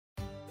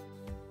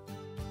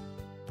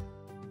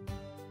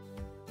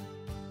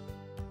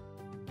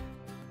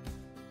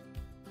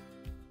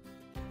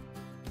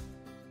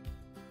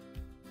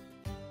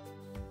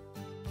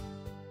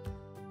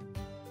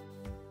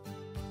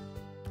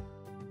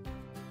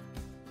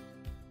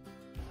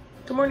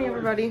Good morning,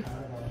 everybody.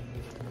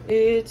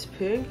 It's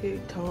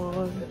pancake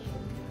time.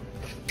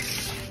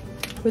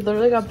 We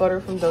literally got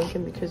butter from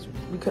Dunkin' because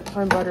we couldn't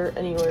find butter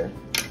anywhere.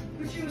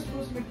 But she was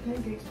supposed to make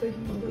pancakes,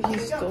 but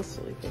He's still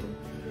sleeping.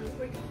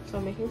 So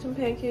I'm making some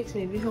pancakes.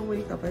 Maybe he'll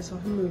wake up. I saw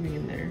him moving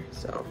in there,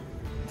 so.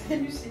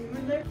 Can you see him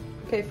in there?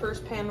 Okay,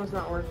 first pan was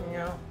not working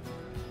out.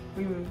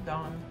 We moved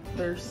on.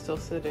 They're still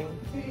sitting.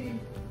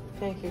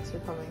 Pancakes are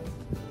coming.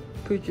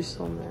 Pooch is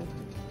still in there.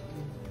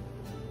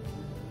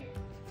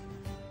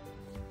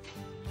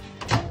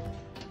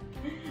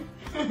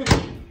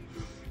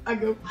 I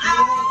go.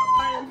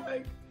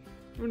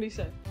 What do you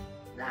say?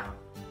 Now.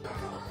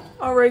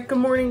 Alright, good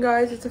morning,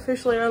 guys. It's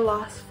officially our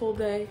last full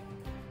day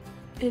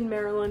in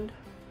Maryland.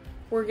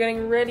 We're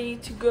getting ready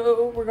to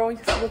go. We're going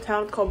to some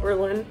town called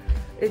Berlin.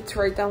 It's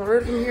right down the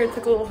road from here. It's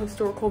like a little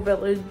historical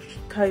village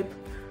type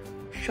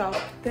shop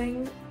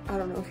thing. I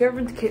don't know. If you've ever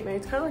been to Cape May,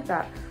 it's kind of like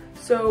that.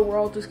 So we're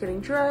all just getting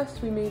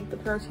dressed. We made the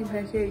protein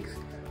pancakes.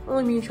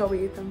 Only me and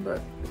Shelby ate them,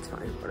 but it's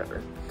fine,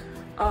 whatever.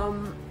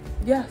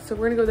 Yeah, so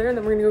we're gonna go there and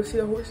then we're gonna go see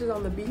the horses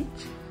on the beach.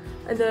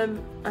 And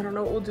then, I don't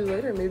know what we'll do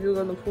later. Maybe we'll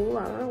go in the pool.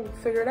 I don't know. We'll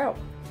figure it out.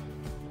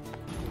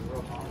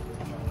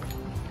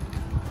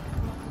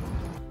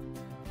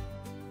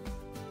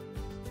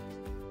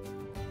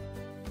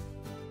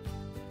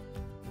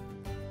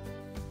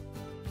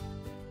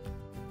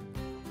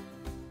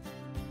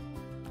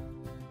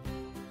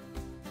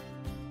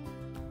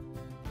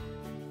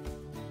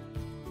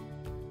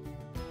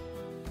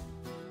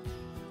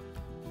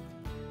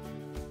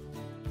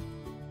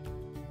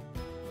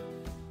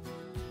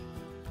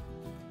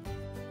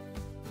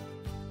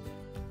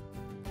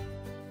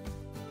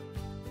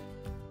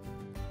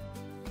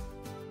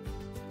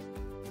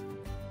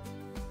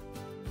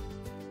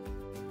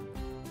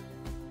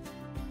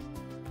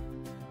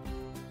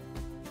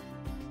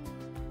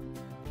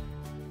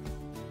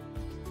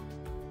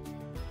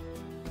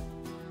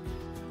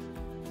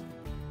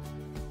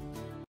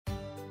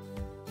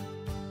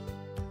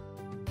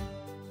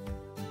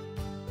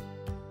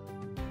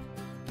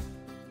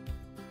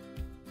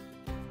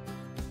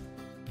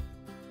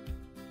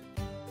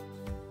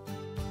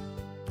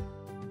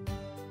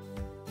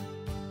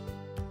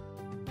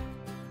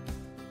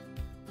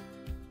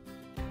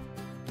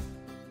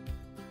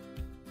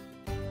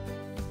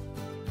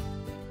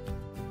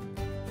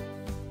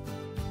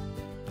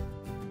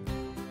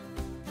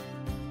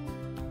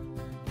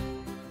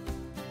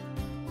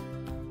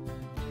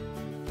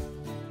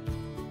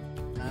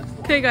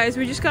 Okay, guys,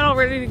 we just got all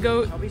ready to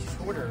go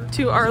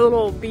to our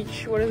little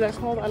beach. What is that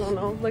called? I don't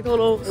know. Like a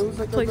little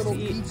place to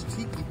eat. Beach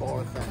tiki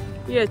bar thing.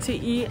 Yeah, to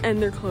eat,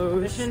 and they're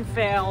closed. Mission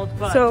failed,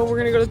 but so we're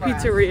gonna go to the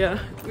pizzeria.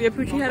 Yeah,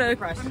 Poochie had a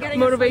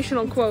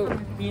motivational quote.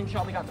 Me and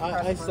Shelby got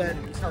I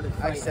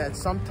said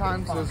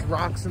sometimes there's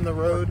rocks in the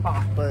road,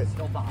 but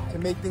to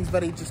make things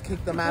better, you just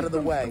kick them out of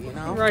the way, you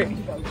know? Right.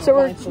 So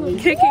we're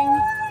kicking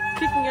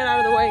it out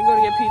of the way and go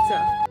to get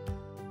pizza.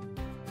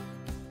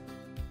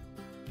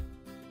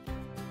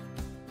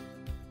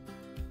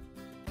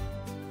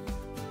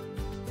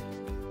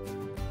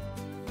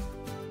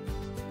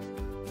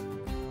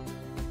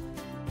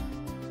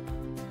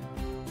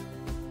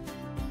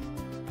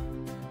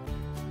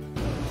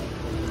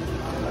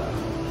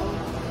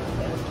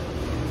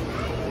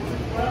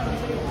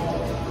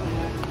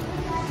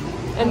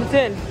 And it's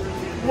in.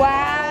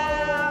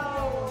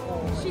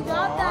 Wow! She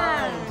got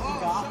that.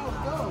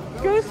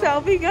 Go,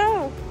 Selby,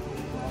 go!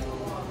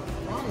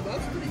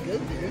 That's pretty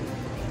good, dude.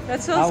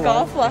 That's those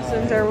golf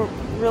lessons are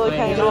really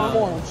paying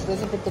off. She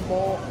doesn't put the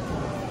ball.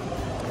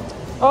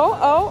 Oh,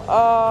 oh,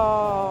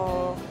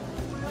 oh.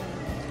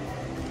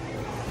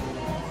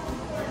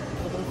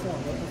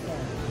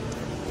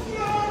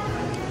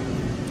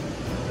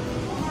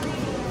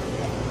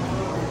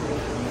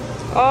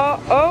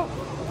 Oh,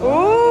 oh,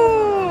 ooh.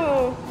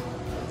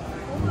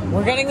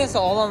 We're getting this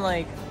all on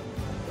like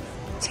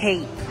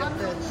tape.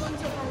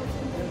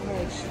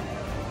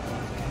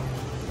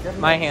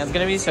 My hand's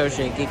gonna be so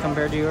shaky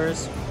compared to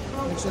yours.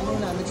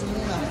 Michelina.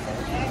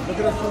 Look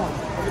at her form.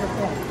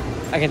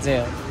 I can see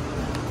it.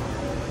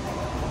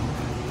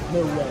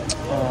 No way.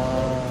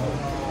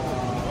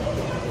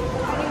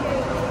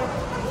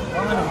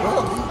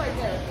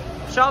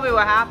 Shelby,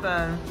 what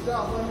happened?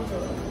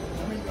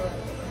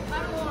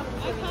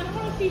 I kind of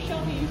want to see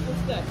Shelby use the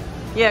stick.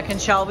 Yeah, can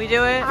Shelby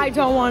do it? I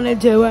don't want to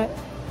do it.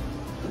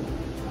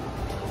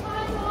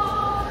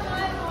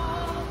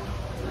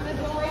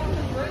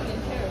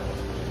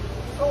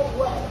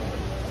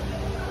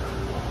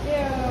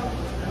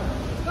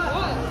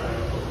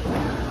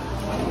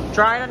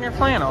 Dry it on your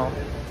flannel.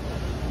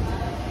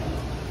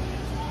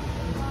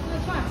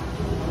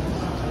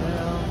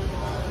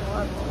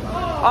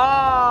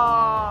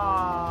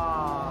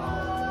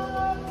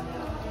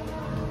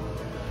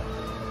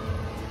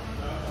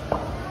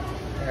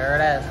 There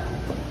it is.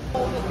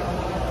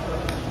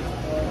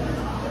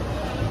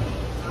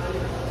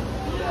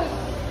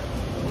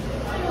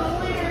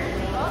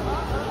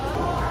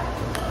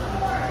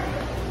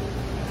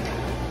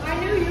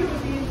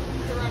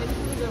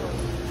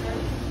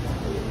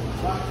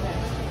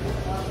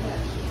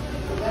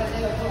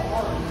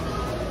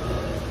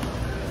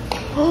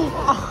 Hi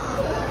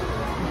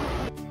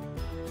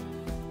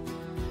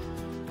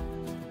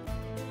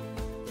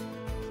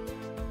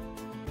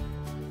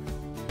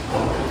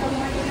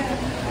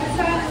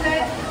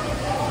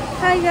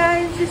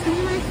guys, this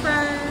is my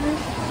friend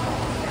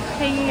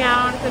hanging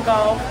out at the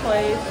golf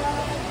place.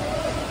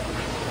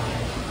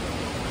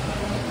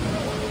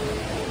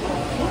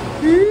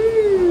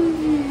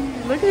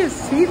 Look at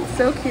his teeth,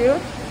 so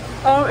cute.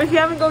 If you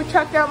haven't go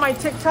checked out my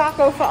TikTok,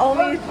 go follow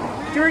me,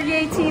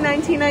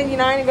 Jordy181999,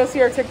 and go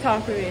see our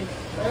TikTok with me.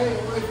 Hey,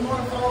 if you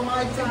want to follow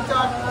my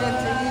TikTok,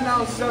 enter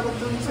email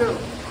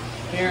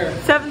 732. Here.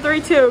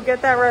 732,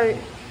 get that right.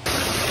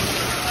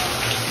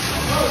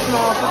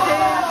 Small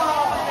potato.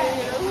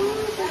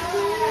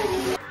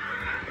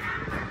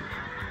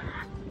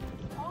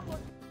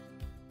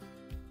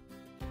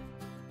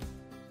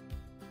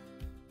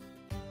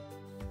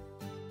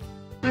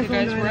 Hey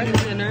guys, we're at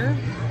dinner.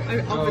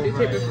 I'll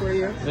videotape it for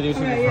you.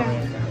 Okay,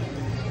 yeah.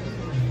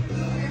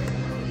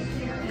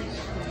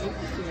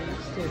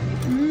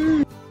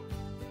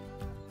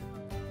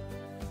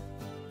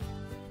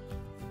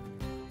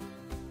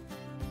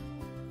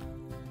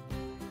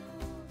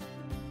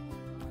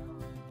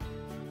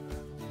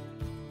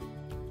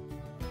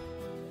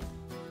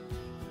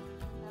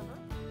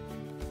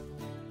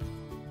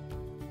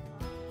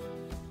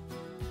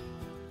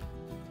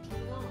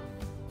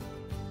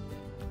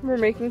 We're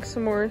making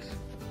s'mores.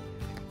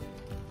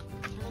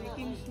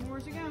 Making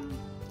s'mores again.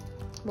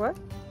 What?